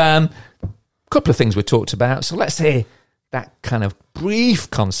 So, a couple of things we talked about. So let's hear that kind of brief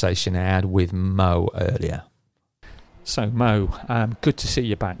conversation I had with Mo earlier. So, Mo, good to see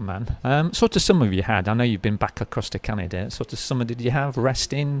you back, man. Sort of summer you had. I know you've been back across to Canada. Sort of summer did you have?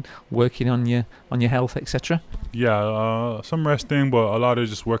 Resting, working on your health, etc.? Yeah, some resting, but a lot of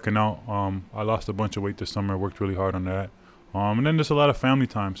just working out. I lost a bunch of weight this summer. Worked really hard on that. And then just a lot of family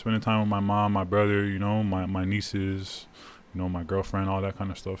time, spending time with my mom, my brother, my nieces, my girlfriend, all that kind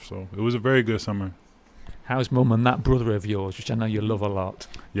of stuff. So it was a very good summer. How's mum and that brother of yours, which I know you love a lot?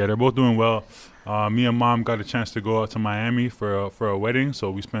 Yeah, they're both doing well. Me and mom got a chance to go out to Miami for a wedding,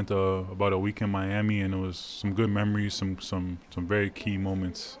 so we spent about a week in Miami, and it was some good memories, some very key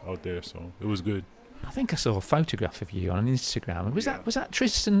moments out there. So it was good. I think I saw a photograph of you on Instagram. Was that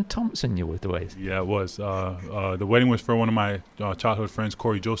Tristan Thompson you were with? Yeah, it was. The wedding was for one of my childhood friends,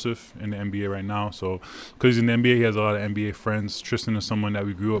 Corey Joseph, in the NBA right now. So because he's in the NBA, he has a lot of NBA friends. Tristan is someone that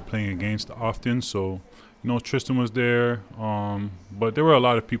we grew up playing against often, so. Tristan was there, but there were a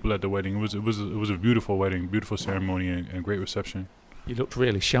lot of people at the wedding. It was a beautiful wedding, beautiful ceremony, and great reception. You looked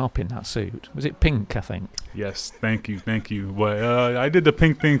really sharp in that suit. Was it pink, I think? Yes, thank you. But I did the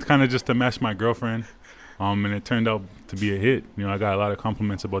pink thing kind of just to match my girlfriend, and it turned out to be a hit. I got a lot of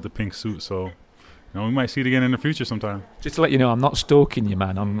compliments about the pink suit, so we might see it again in the future sometime. Just to let you know, I'm not stalking you,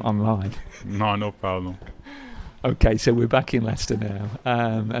 man, online. No problem. Okay, so we're back in Leicester now,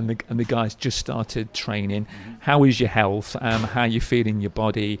 and the guys just started training. How is your health? How are you feeling your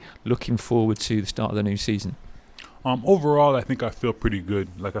body? Looking forward to the start of the new season? Overall, I think I feel pretty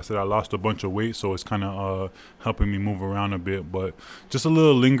good. Like I said, I lost a bunch of weight, so it's kind of helping me move around a bit. But just a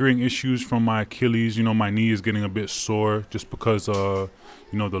little lingering issues from my Achilles. My knee is getting a bit sore just because, the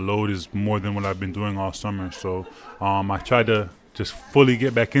load is more than what I've been doing all summer. So I tried to just fully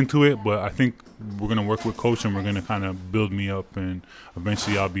get back into it, but I think we're going to work with coach and we're going to kind of build me up, and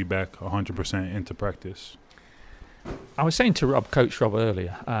eventually I'll be back 100% into practice. I was saying to Coach Rob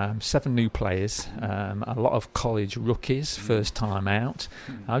earlier, 7 new players, a lot of college rookies, first time out.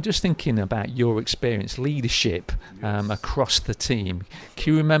 I was just thinking about your experience, leadership across the team.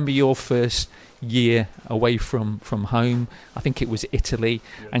 Can you remember your first year away from home? I think it was Italy.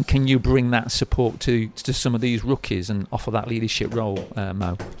 Yes. And can you bring that support to some of these rookies and offer that leadership role,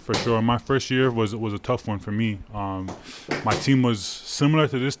 Mo? For sure. My first year was a tough one for me. My team was similar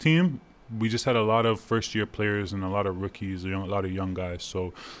to this team. We just had a lot of first-year players and a lot of rookies, a lot of young guys.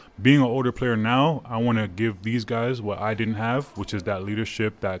 So being an older player now, I want to give these guys what I didn't have, which is that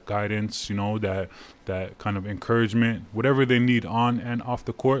leadership, that guidance, that kind of encouragement, whatever they need on and off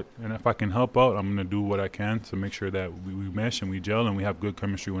the court. And if I can help out, I'm going to do what I can to make sure that we mesh and we gel and we have good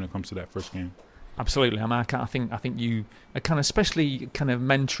chemistry when it comes to that first game. Absolutely, I think you are kind of, especially kind of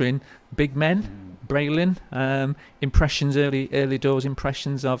mentoring big men, Braylon. Impressions, early doors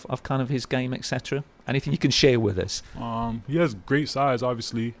impressions of kind of his game, etc. Anything you can share with us? He has great size,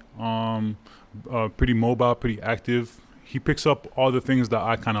 obviously. Pretty mobile, pretty active. He picks up all the things that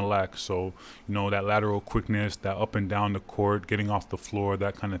I kind of lack. So, that lateral quickness, that up and down the court, getting off the floor,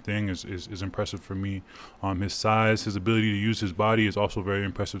 that kind of thing is impressive for me. His size, his ability to use his body is also very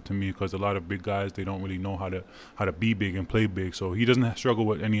impressive to me, because a lot of big guys, they don't really know how to be big and play big. So he doesn't struggle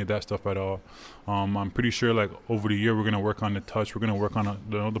with any of that stuff at all. I'm pretty sure over the year we're going to work on the touch, we're going to work on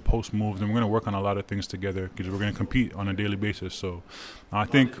the post moves, and we're going to work on a lot of things together, because we're going to compete on a daily basis. So I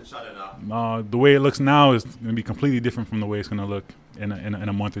think the way it looks now is going to be completely different from the way it's going to look in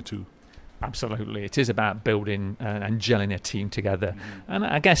a month or two. Absolutely. It is about building and gelling a team together. And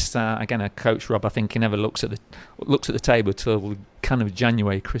I guess, again, Coach Rob, I think he never looks at the table till kind of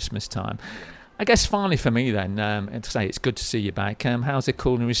January, Christmas time. I guess finally for me then, to say it's good to see you back. How's the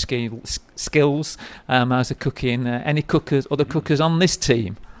culinary skills? How's the cooking? Any other cookers on this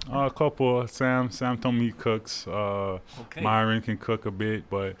team? A couple. Sam told me he cooks. Myron can cook a bit,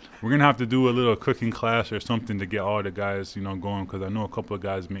 but we're going to have to do a little cooking class or something to get all the guys, going, because I know a couple of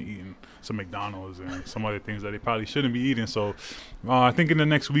guys have been eating some McDonald's and some other things that they probably shouldn't be eating. So I think in the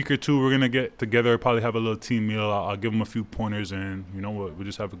next week or two, we're going to get together, probably have a little team meal. I'll give them a few pointers, and we'll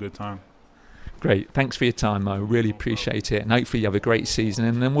just have a good time. Great. Thanks for your time, Mo. Really appreciate it. And hopefully you have a great season,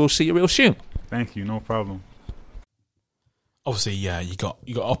 and then we'll see you real soon. Thank you. No problem. Obviously, you got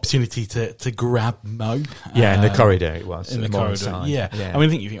opportunity to grab Mo. Yeah, in the corridor it was. In the corridor, side. yeah. I mean, I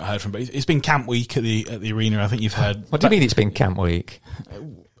think you've heard from, but it's been camp week at the arena. I think you've heard. What do you mean it's been camp week?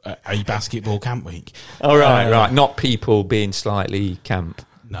 A basketball camp week. Oh, right. Not people being slightly camp.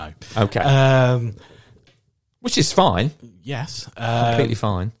 No. Okay. Which is fine. Yes. Completely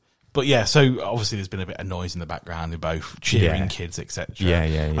fine. But yeah, so obviously there's been a bit of noise in the background, in both cheering kids, etc.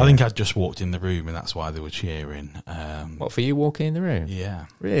 Yeah. I think I'd just walked in the room, and that's why they were cheering. What, for you walking in the room? Yeah.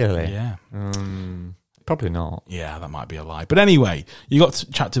 Really? Yeah. Probably not. Yeah, that might be a lie. But anyway, you got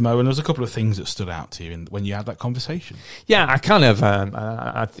to chat to Mo, and there was a couple of things that stood out to you when you had that conversation. Yeah, I kind of,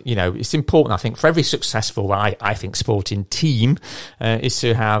 it's important, I think, for every successful, I think, sporting team is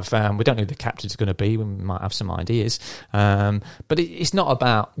to have, we don't know who the captain's going to be, we might have some ideas, but it's not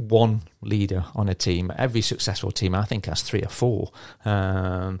about one leader on a team. Every successful team, I think, has 3 or 4,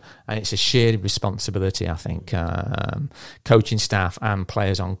 and it's a shared responsibility, I think, coaching staff and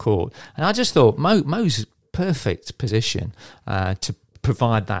players on court. And I just thought Mo's perfect position to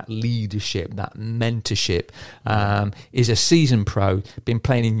provide that leadership, that mentorship. Is a seasoned pro, been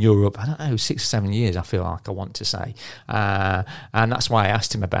playing in Europe, I don't know, 6 or 7 years, I feel like I want to say. And that's why I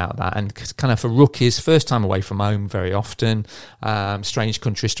asked him about that. And kind of for rookies, first time away from home very often, strange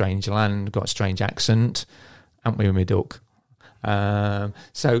country, strange land, got a strange accent, haven't we, with my duck?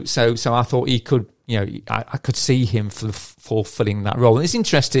 So I thought he could, I could see him fulfilling that role. And it's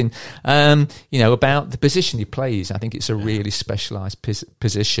interesting, about the position he plays. I think it's a really specialised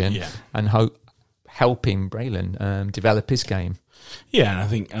position, and helping Braylon develop his game. Yeah, and I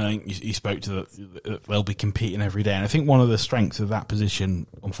think you spoke to that they'll be competing every day. And I think one of the strengths of that position,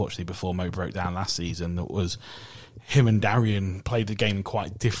 unfortunately, before Mo broke down last season, that was him and Darian played the game in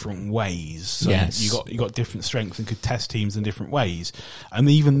quite different ways. So you got different strengths and could test teams in different ways. And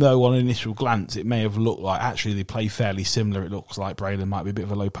even though on initial glance it may have looked like actually they play fairly similar, it looks like Braylon might be a bit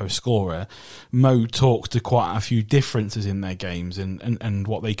of a low post scorer, Mo talks to quite a few differences in their games and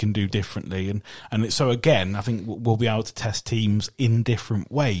what they can do differently. And so again, I think we'll be able to test teams in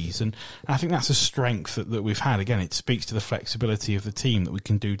different ways. And I think that's a strength that we've had. Again, it speaks to the flexibility of the team that we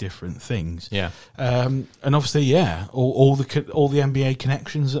can do different things. Yeah. And obviously, all the NBA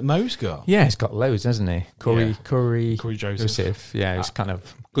connections that Mo's got. Yeah, he's got loads, hasn't he? Corey Joseph. Yeah, it's kind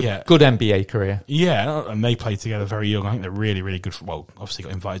of good NBA career. Yeah, and they played together very young. I think they're really, really good. Well, obviously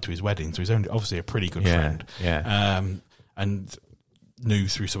got invited to his wedding, so he's obviously a pretty good friend. Yeah. And knew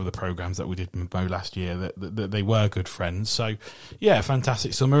through some of the programs that we did with Mo last year that they were good friends. So, yeah,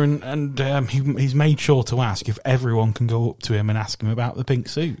 fantastic summer. And he's made sure to ask if everyone can go up to him and ask him about the pink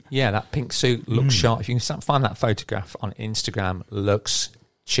suit. Yeah, that pink suit looks sharp. If you can find that photograph on Instagram, looks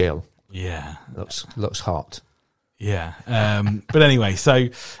chill. Yeah. Looks hot. Yeah. But anyway, so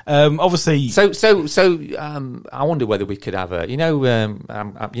obviously... So I wonder whether we could have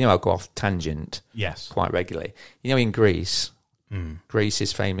I'll go off tangent. Yes. Quite regularly. In Greece... Greece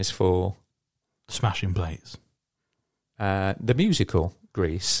is famous for smashing plates. The musical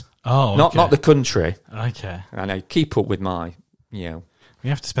Greece. Oh, okay. Not the country. Okay. I know. Keep up with my, We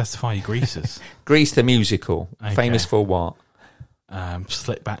have to specify your Greases. Greece the musical. Okay. Famous for what?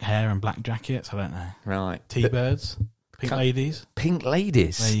 Slick back hair and black jackets. I don't know. Right. T-birds. Pink ladies. Pink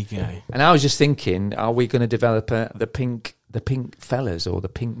ladies. There you go. And I was just thinking, are we going to develop the pink fellas or the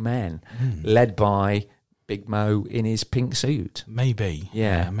pink men, led by Big Mo in his pink suit? Maybe.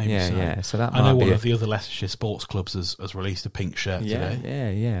 Maybe so. Yeah. So that I know one of the other Leicestershire sports clubs has released a pink shirt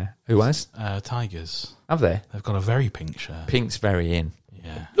today. Yeah. Who has? Tigers. Have they? They've got a very pink shirt. Pink's very in.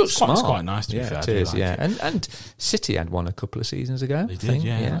 Yeah. Looks smart. It's quite nice to be fair. It is, And City had one a couple of seasons ago. They did,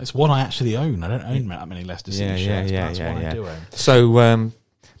 yeah. It's one I actually own. I don't own that many Leicester City shirts, but that's one I do own. So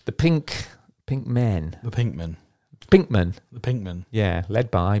the pink men. The Pinkmen. Pinkman. The Pinkman. Yeah, led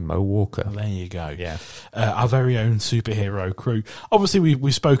by Mo Walker. Well, there you go. Yeah. Our very own superhero crew. Obviously,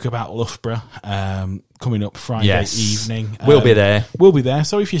 we spoke about Loughborough coming up Friday evening. We'll be there. We'll be there.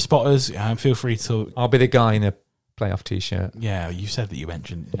 So if you spot us, feel free to... I'll be the guy in a playoff T-shirt. Yeah, you said that you've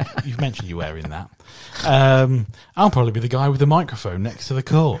mentioned you wearing that. I'll probably be the guy with the microphone next to the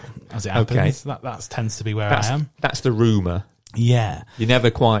court, as it happens. Okay. That tends to be where I am. That's the rumour. Yeah. You never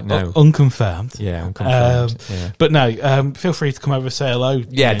quite know. Unconfirmed. Yeah, unconfirmed. But no, feel free to come over and say hello.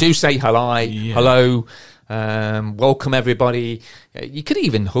 Yeah, do say hello. Yeah. Hello. welcome everybody. You could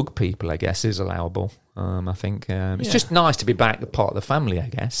even hug people, I guess, is allowable. I think it's just nice to be back, part of the family, I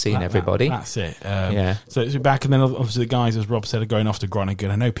guess, seeing everybody. That's it. So it's back, and then obviously the guys, as Rob said, are going off to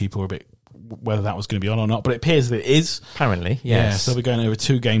Groningen. I know people are a bit whether that was going to be on or not, but it appears that it is. Apparently, yes. Yeah, so we're going over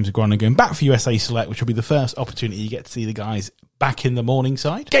 2 games of Groningen, back for USA Select, which will be the first opportunity you get to see the guys back in the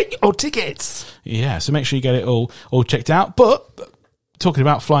Morningside. Get your tickets! Yeah, so make sure you get it all checked out. But talking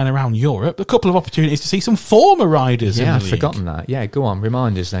about flying around Europe, a couple of opportunities to see some former riders in the league. I've forgotten that. Yeah, go on,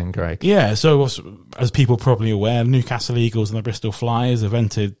 remind us then, Greg. Yeah, so as people are probably aware, Newcastle Eagles and the Bristol Flyers have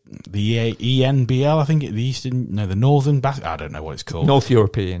entered the ENBL, I think, the Northern I don't know what it's called. North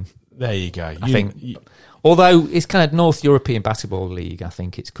European. There you go. I think. Although it's kind of North European Basketball League, I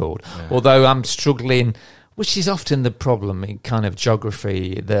think it's called. Yeah. Although I'm struggling, which is often the problem in kind of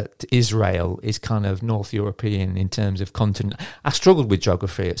geography, that Israel is kind of North European in terms of continent. I struggled with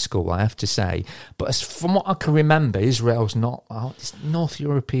geography at school, I have to say. But from what I can remember, Israel's not it's North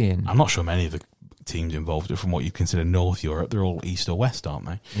European. I'm not sure many of the teams involved from what you consider North Europe. They're all East or West, aren't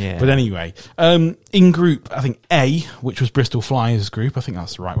they? Yeah. But anyway, in group, I think A, which was Bristol Flyers group, I think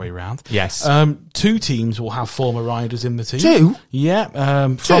that's the right way around. Yes. 2 teams will have former riders in the team. 2? Yeah.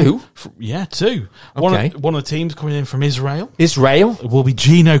 2? 2. Okay. One of the teams coming in from Israel. Israel? Will be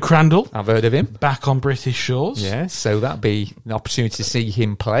Gino Crandall. I've heard of him. Back on British shores. Yeah, so that'd be an opportunity to see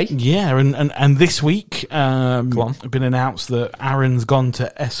him play. Yeah, and this week, it's been announced that Aaron's gone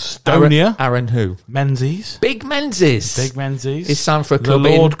to Estonia. Aaron who? Menzies. Big Menzies. He's signed for a the club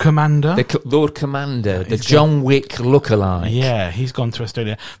Lord Commander. The Lord Commander, the John Wick lookalike. Yeah, he's gone to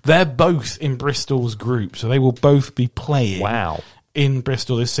Estonia. They're both in Bristol's group, so they will both be playing. Wow. In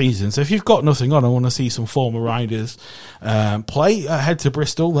Bristol this season. So if you've got nothing on, I want to see some former riders play, head to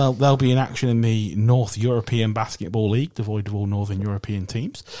Bristol. They'll be in action in the North European Basketball League, devoid of all Northern European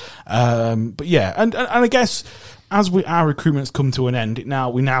teams. But yeah, and I guess as our recruitment's come to an end,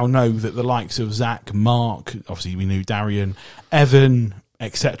 we now know that the likes of Zach, Mark, obviously we knew Darian, Evan,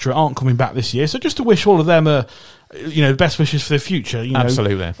 etc., aren't coming back this year. So just to wish all of them the best wishes for the future.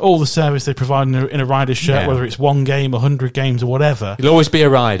 Absolutely. All the service they provide in a rider's shirt, whether it's 1 game, 100 games, or whatever. You'll always be a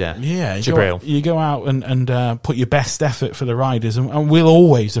rider. Yeah, Jabril. You go out and put your best effort for the riders, and we'll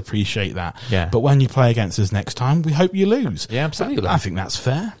always appreciate that. Yeah. But when you play against us next time, we hope you lose. Yeah, absolutely. I think that's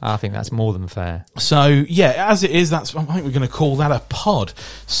fair. I think that's more than fair. So yeah, as it is, I think we're going to call that a pod.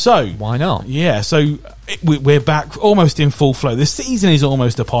 So why not? Yeah. So we're back almost in full flow. The season is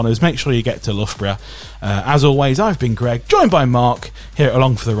almost upon us. Make sure you get to Loughborough. As always, I've been Greg, joined by Mark here at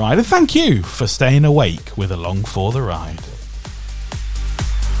Along for the Ride, and thank you for staying awake with Along for the Ride.